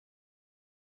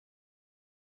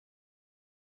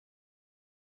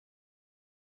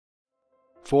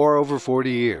For over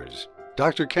 40 years,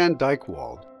 Dr. Ken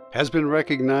Dychtwald has been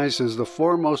recognized as the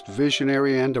foremost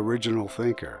visionary and original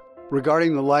thinker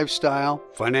regarding the lifestyle,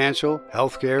 financial,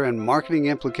 healthcare, and marketing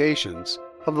implications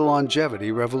of the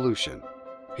longevity revolution.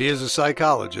 He is a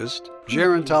psychologist,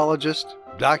 gerontologist,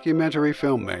 documentary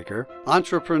filmmaker,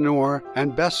 entrepreneur,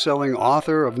 and best-selling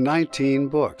author of 19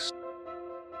 books.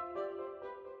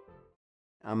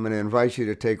 I'm going to invite you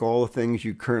to take all the things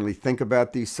you currently think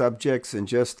about these subjects and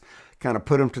just kind of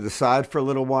put them to the side for a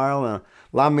little while and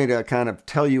allow me to kind of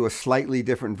tell you a slightly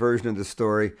different version of the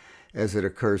story as it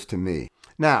occurs to me.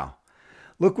 Now,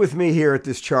 look with me here at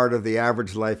this chart of the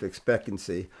average life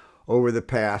expectancy over the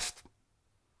past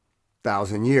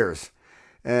 1,000 years.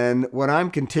 And what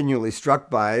I'm continually struck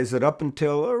by is that up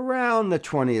until around the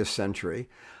 20th century,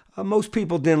 most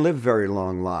people didn't live very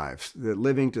long lives. That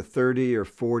living to 30 or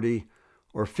 40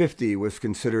 or 50 was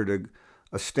considered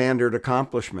a standard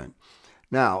accomplishment.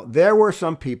 Now, there were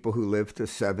some people who lived to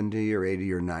 70 or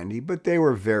 80 or 90, but they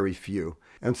were very few.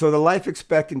 And so the life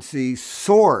expectancy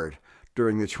soared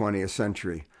during the 20th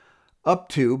century, up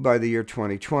to, by the year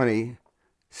 2020,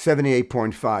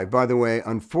 78.5. By the way,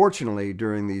 unfortunately,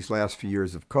 during these last few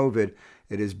years of COVID,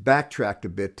 it has backtracked a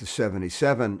bit to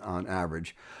 77 on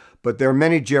average. But there are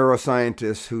many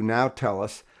geroscientists who now tell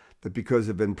us that because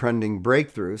of impending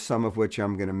breakthroughs, some of which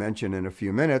I'm going to mention in a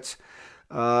few minutes,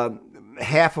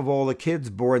 half of all the kids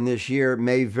born this year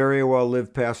may very well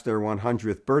live past their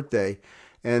 100th birthday.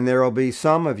 And there will be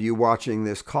some of you watching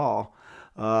this call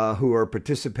who are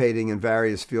participating in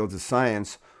various fields of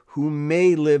science who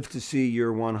may live to see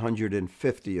your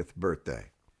 150th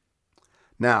birthday.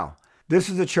 Now, this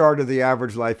is a chart of the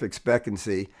average life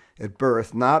expectancy at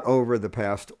birth, not over the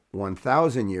past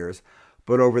 1,000 years,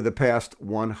 but over the past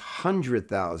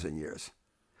 100,000 years.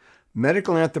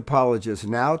 Medical anthropologists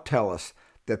now tell us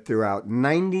that throughout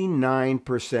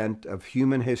 99% of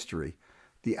human history,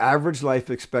 the average life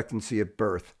expectancy at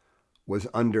birth was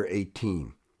under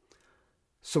 18.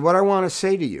 So what I want to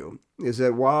say to you is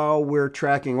that while we're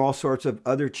tracking all sorts of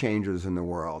other changes in the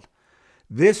world,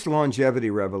 this longevity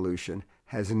revolution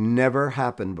has never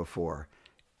happened before.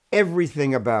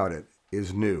 Everything about it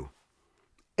is new.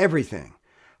 Everything.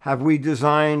 Have we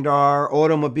designed our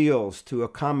automobiles to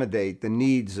accommodate the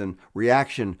needs and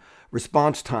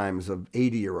response times of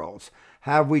 80-year-olds?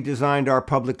 Have we designed our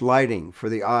public lighting for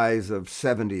the eyes of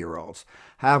 70-year-olds?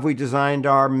 Have we designed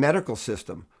our medical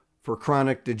system for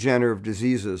chronic degenerative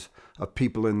diseases of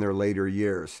people in their later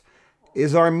years?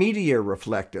 Is our media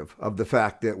reflective of the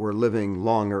fact that we're living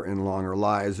longer and longer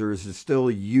lives, or is it still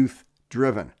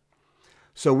youth-driven?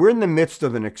 So we're in the midst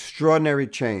of an extraordinary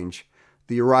change,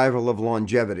 the arrival of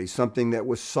longevity, something that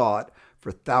was sought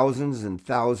for thousands and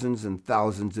thousands and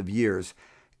thousands of years,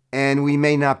 and we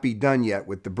may not be done yet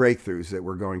with the breakthroughs that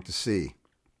we're going to see.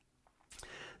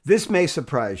 This may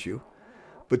surprise you,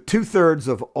 but 2/3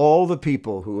 of all the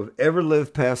people who have ever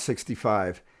lived past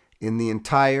 65 in the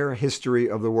entire history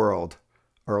of the world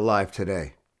are alive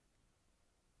today.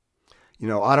 You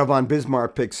know, Otto von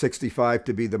Bismarck picked 65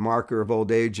 to be the marker of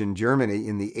old age in Germany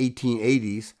in the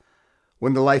 1880s,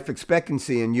 when the life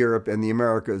expectancy in Europe and the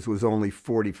Americas was only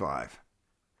 45.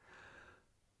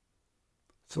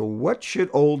 So what should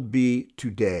old be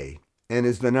today? And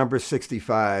is the number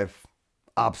 65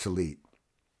 obsolete?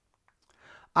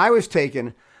 I was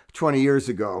taken 20 years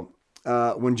ago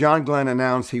when John Glenn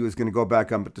announced he was going to go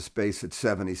back up into space at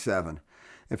 77.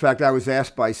 In fact, I was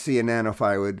asked by CNN if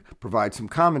I would provide some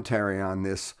commentary on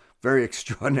this very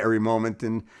extraordinary moment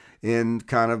in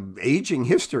kind of aging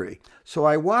history. So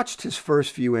I watched his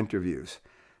first few interviews,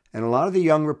 and a lot of the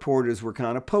young reporters were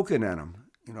kind of poking at him.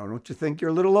 You know, don't you think you're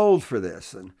a little old for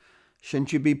this? And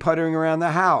shouldn't you be puttering around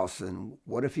the house? And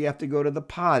what if you have to go to the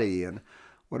potty? And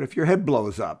what if your head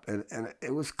blows up? And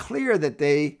it was clear that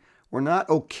they were not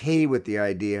okay with the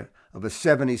idea of a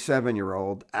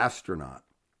 77-year-old astronaut.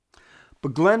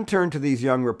 But Glenn turned to these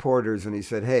young reporters and he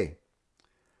said, hey,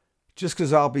 just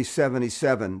because I'll be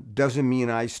 77 doesn't mean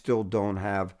I still don't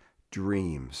have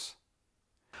dreams.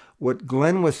 What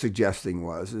Glenn was suggesting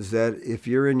is that if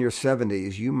you're in your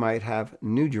 70s, you might have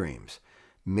new dreams.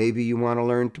 Maybe you want to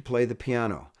learn to play the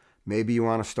piano. Maybe you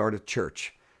want to start a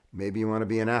church. Maybe you want to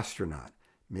be an astronaut.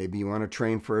 Maybe you want to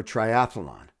train for a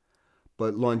triathlon.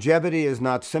 But longevity is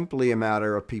not simply a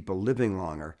matter of people living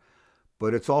longer,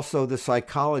 but it's also the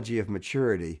psychology of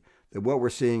maturity, that what we're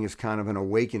seeing is kind of an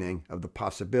awakening of the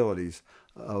possibilities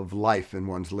of life in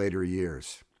one's later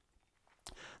years.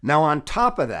 Now, on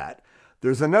top of that,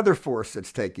 there's another force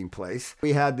that's taking place.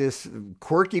 We had this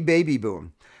quirky baby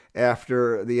boom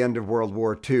after the end of World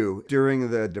War II. During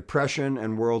the Depression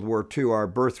and World War II, our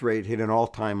birth rate hit an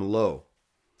all-time low.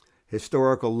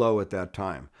 historical low at that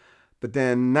time. But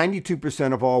then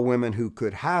 92% of all women who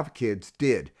could have kids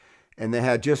did, and they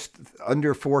had just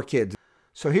under 4 kids.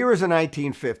 So here is the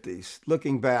 1950s.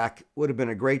 Looking back, would have been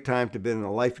a great time to have been in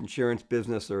the life insurance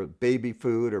business or baby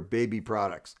food or baby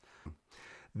products.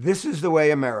 This is the way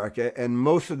America and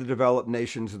most of the developed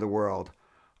nations of the world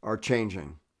are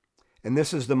changing. And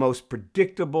this is the most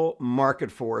predictable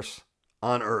market force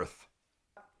on earth.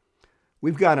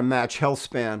 We've got to match health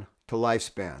span to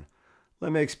lifespan.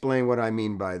 Let me explain what I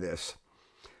mean by this.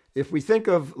 If we think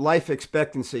of life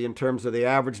expectancy in terms of the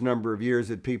average number of years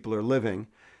that people are living,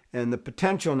 and the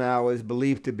potential now is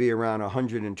believed to be around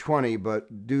 120,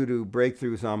 but due to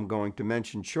breakthroughs I'm going to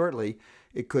mention shortly,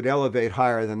 it could elevate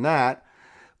higher than that.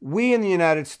 We in the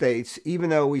United States, even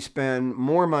though we spend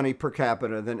more money per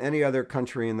capita than any other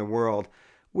country in the world,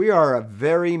 we are a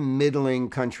very middling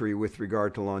country with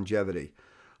regard to longevity.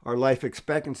 Our life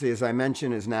expectancy, as I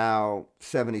mentioned, is now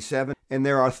 77, and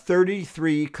there are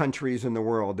 33 countries in the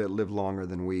world that live longer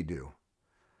than we do.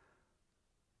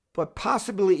 But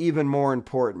possibly even more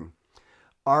important,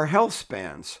 our health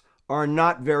spans are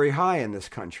not very high in this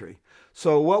country.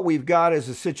 So what we've got is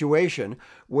a situation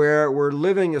where we're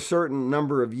living a certain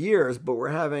number of years, but we're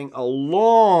having a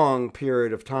long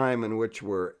period of time in which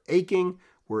we're aching,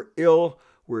 we're ill,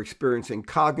 we're experiencing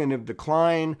cognitive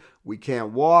decline, we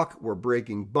can't walk, we're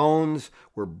breaking bones,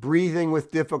 we're breathing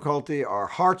with difficulty, our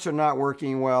hearts are not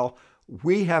working well.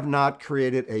 We have not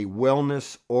created a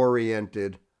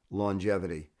wellness-oriented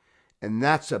longevity. And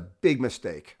that's a big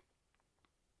mistake.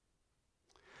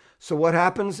 So what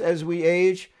happens as we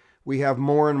age? We have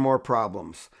more and more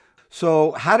problems.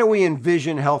 So how do we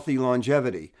envision healthy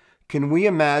longevity? Can we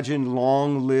imagine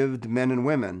long-lived men and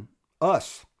women,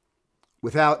 us,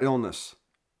 without illness?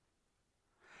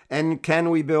 And can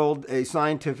we build a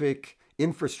scientific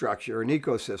infrastructure, an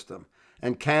ecosystem?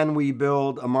 And can we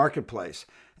build a marketplace?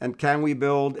 And can we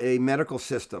build a medical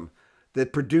system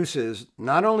that produces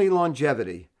not only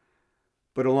longevity,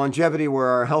 but a longevity where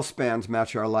our health spans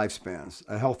match our lifespans,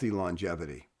 a healthy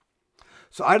longevity?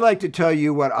 So I'd like to tell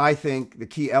you what I think the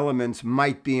key elements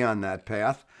might be on that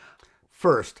path.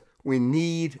 First, we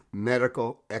need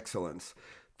medical excellence.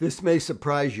 This may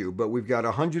surprise you, but we've got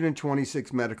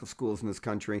 126 medical schools in this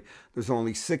country. There's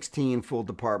only 16 full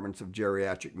departments of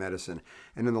geriatric medicine.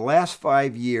 And in the last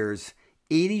 5 years,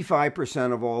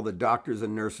 85% of all the doctors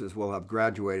and nurses will have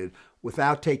graduated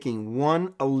without taking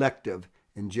one elective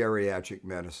in geriatric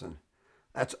medicine.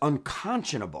 That's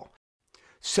unconscionable.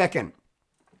 Second,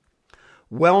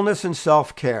 wellness and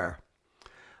self-care.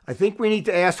 I think we need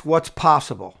to ask what's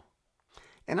possible.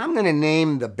 And I'm going to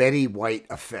name the Betty White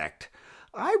effect.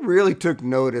 I really took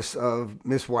notice of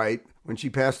Miss White when she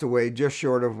passed away just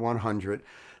short of 100,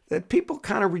 that people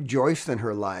kind of rejoiced in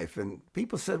her life. And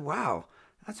people said, wow,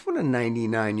 that's what a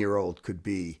 99-year-old could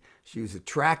be. She was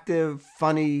attractive,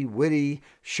 funny, witty,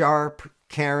 sharp,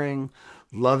 caring,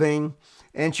 loving.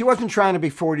 And she wasn't trying to be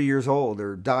 40 years old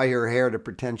or dye her hair to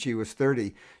pretend she was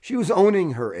 30. She was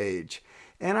owning her age.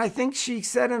 And I think she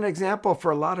set an example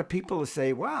for a lot of people to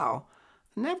say, wow,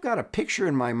 and I've got a picture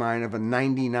in my mind of a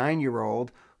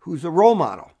 99-year-old who's a role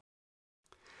model.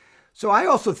 So I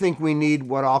also think we need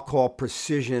what I'll call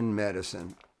precision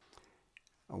medicine,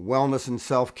 a wellness and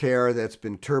self-care that's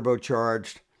been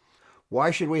turbocharged.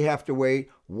 Why should we have to wait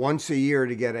once a year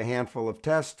to get a handful of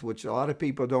tests, which a lot of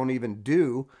people don't even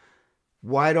do?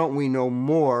 Why don't we know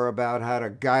more about how to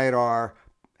guide our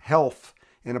health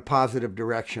in a positive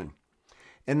direction?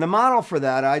 And the model for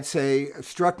that, I'd say,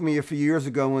 struck me a few years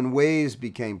ago when Waze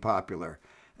became popular.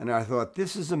 And I thought,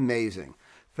 this is amazing.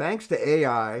 Thanks to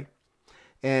AI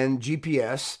and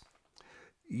GPS,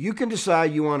 you can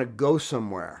decide you want to go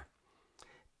somewhere.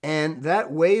 And that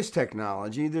Waze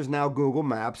technology, there's now Google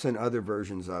Maps and other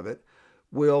versions of it,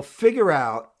 will figure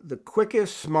out the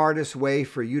quickest, smartest way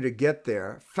for you to get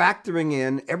there, factoring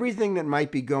in everything that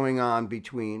might be going on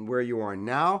between where you are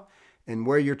now and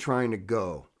where you're trying to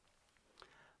go.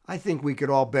 I think we could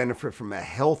all benefit from a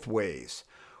health Waze.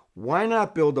 Why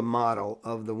not build a model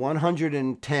of the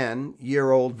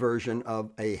 110-year-old version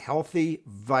of a healthy,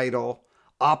 vital,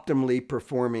 optimally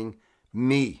performing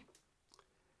me?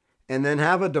 And then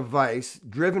have a device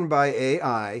driven by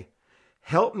AI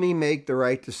help me make the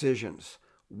right decisions.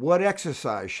 What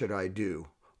exercise should I do?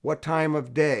 What time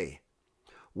of day?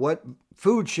 What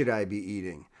food should I be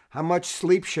eating? How much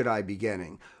sleep should I be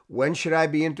getting? When should I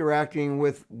be interacting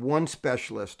with one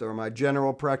specialist or my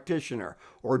general practitioner?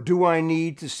 Or do I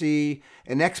need to see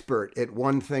an expert at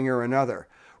one thing or another?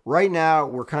 Right now,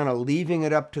 we're kind of leaving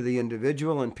it up to the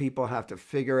individual, and people have to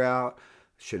figure out,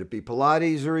 should it be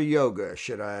Pilates or yoga?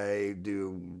 Should I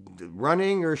do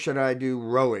running or should I do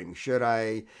rowing? Should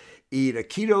I eat a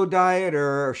keto diet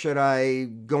or should I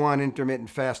go on intermittent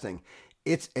fasting?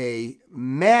 It's a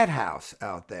madhouse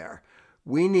out there.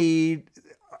 We need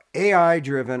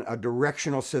AI-driven, a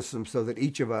directional system so that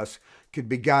each of us could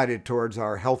be guided towards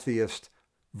our healthiest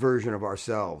version of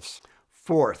ourselves.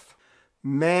 Fourth,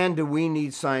 man, do we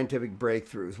need scientific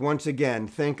breakthroughs. Once again,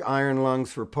 think iron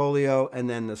lungs for polio and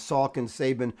then the Salk and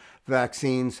Sabin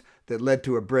vaccines that led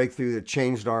to a breakthrough that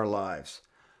changed our lives.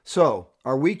 So,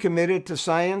 are we committed to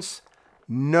science?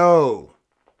 No.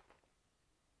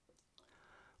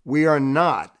 We are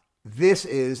not. This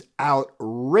is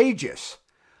outrageous.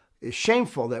 It's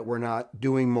shameful that we're not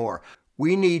doing more.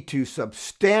 We need to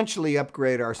substantially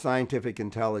upgrade our scientific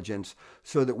intelligence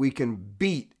so that we can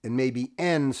beat and maybe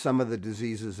end some of the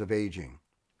diseases of aging.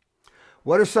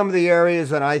 What are some of the areas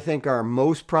that I think are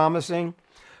most promising?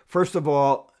 First of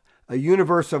all, a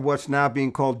universe of what's now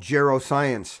being called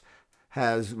geroscience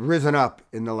has risen up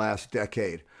in the last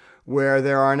decade, where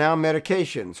there are now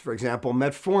medications. For example,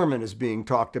 metformin is being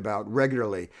talked about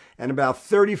regularly, and about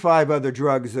 35 other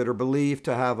drugs that are believed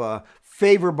to have a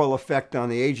favorable effect on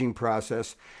the aging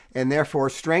process and therefore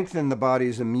strengthen the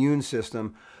body's immune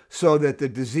system so that the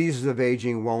diseases of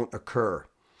aging won't occur.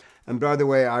 And by the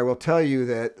way, I will tell you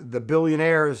that the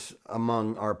billionaires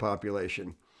among our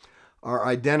population are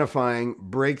identifying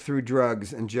breakthrough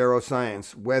drugs in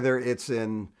geroscience, whether it's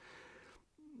in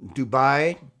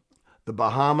Dubai, the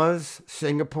Bahamas,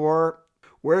 Singapore.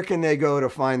 Where can they go to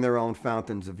find their own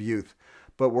fountains of youth?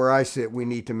 But where I sit, we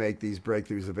need to make these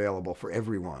breakthroughs available for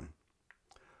everyone.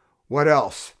 What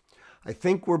else? I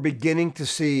think we're beginning to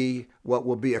see what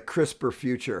will be a crisper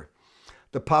future.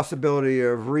 The possibility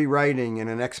of rewriting in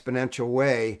an exponential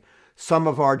way some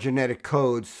of our genetic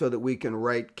codes so that we can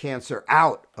write cancer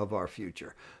out of our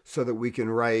future, so that we can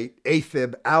write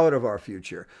AFib out of our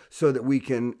future, so that we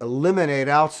can eliminate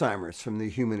Alzheimer's from the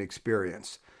human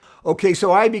experience. Okay,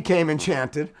 so I became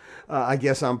enchanted, I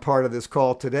guess I'm part of this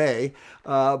call today,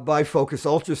 by Focus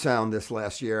Ultrasound this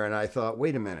last year, and I thought,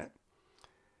 wait a minute.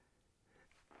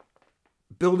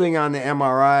 Building on the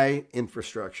MRI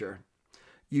infrastructure,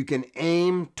 you can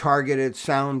aim targeted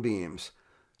sound beams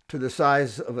to the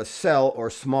size of a cell or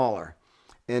smaller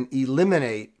and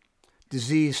eliminate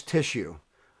diseased tissue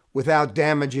without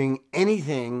damaging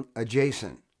anything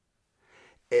adjacent.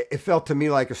 It felt to me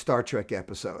like a Star Trek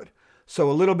episode. So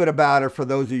a little bit about it for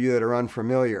those of you that are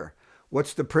unfamiliar.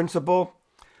 What's the principle?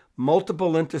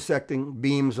 Multiple intersecting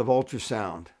beams of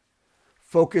ultrasound,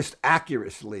 focused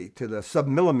accurately to the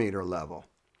submillimeter level.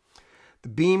 The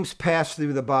beams pass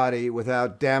through the body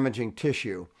without damaging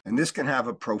tissue, and this can have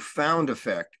a profound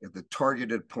effect at the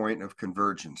targeted point of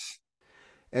convergence.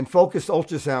 And focused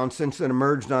ultrasound, since it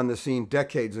emerged on the scene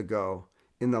decades ago,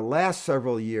 in the last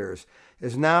several years,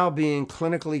 is now being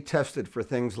clinically tested for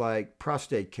things like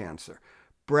prostate cancer,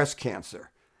 breast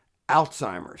cancer,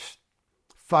 Alzheimer's,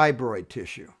 fibroid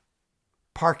tissue,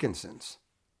 Parkinson's.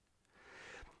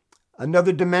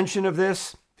 Another dimension of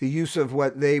this, the use of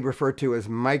what they refer to as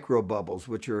microbubbles,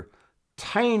 which are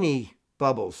tiny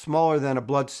bubbles, smaller than a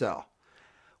blood cell.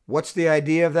 What's the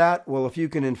idea of that? Well, if you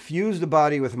can infuse the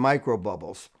body with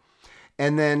microbubbles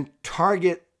and then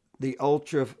target the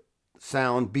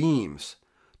ultrasound beams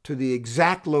to the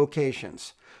exact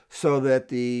locations so that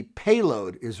the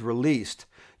payload is released,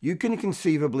 you can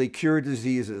conceivably cure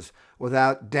diseases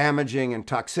without damaging and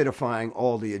toxifying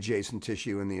all the adjacent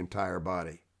tissue in the entire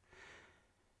body.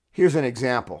 Here's an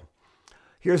example.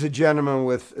 Here's a gentleman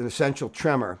with an essential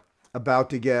tremor about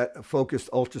to get a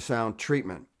focused ultrasound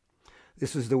treatment.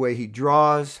 This is the way he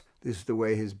draws. This is the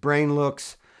way his brain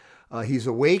looks. He's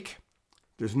awake.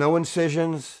 There's no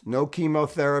incisions, no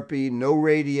chemotherapy, no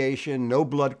radiation, no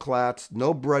blood clots,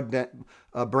 no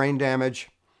brain damage.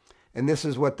 And this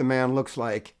is what the man looks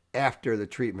like after the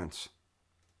treatments.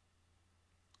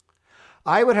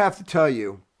 I would have to tell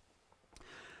you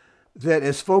that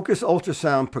as focused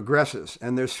ultrasound progresses,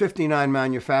 and there's 59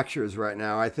 manufacturers right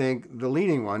now, I think the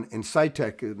leading one,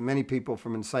 Insightec, many people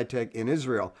from Insightec in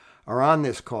Israel are on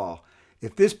this call.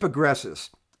 If this progresses,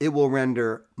 it will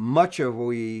render much of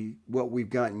what we've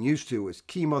gotten used to as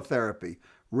chemotherapy,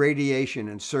 radiation,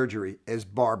 and surgery as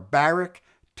barbaric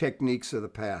techniques of the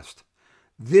past.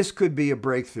 This could be a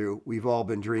breakthrough we've all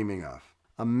been dreaming of.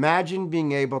 Imagine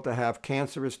being able to have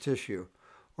cancerous tissue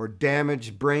or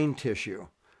damaged brain tissue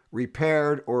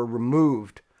repaired or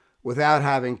removed without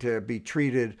having to be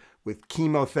treated with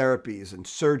chemotherapies and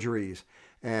surgeries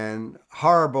and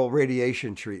horrible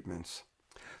radiation treatments.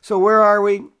 So where are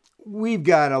we? We've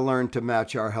got to learn to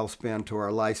match our health span to our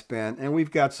lifespan, and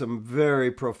we've got some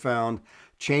very profound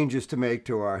changes to make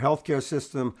to our healthcare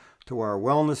system, to our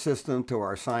wellness system, to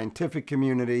our scientific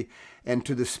community, and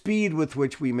to the speed with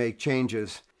which we make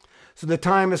changes. So the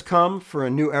time has come for a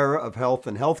new era of health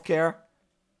and healthcare.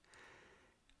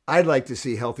 I'd like to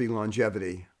see healthy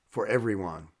longevity for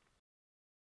everyone.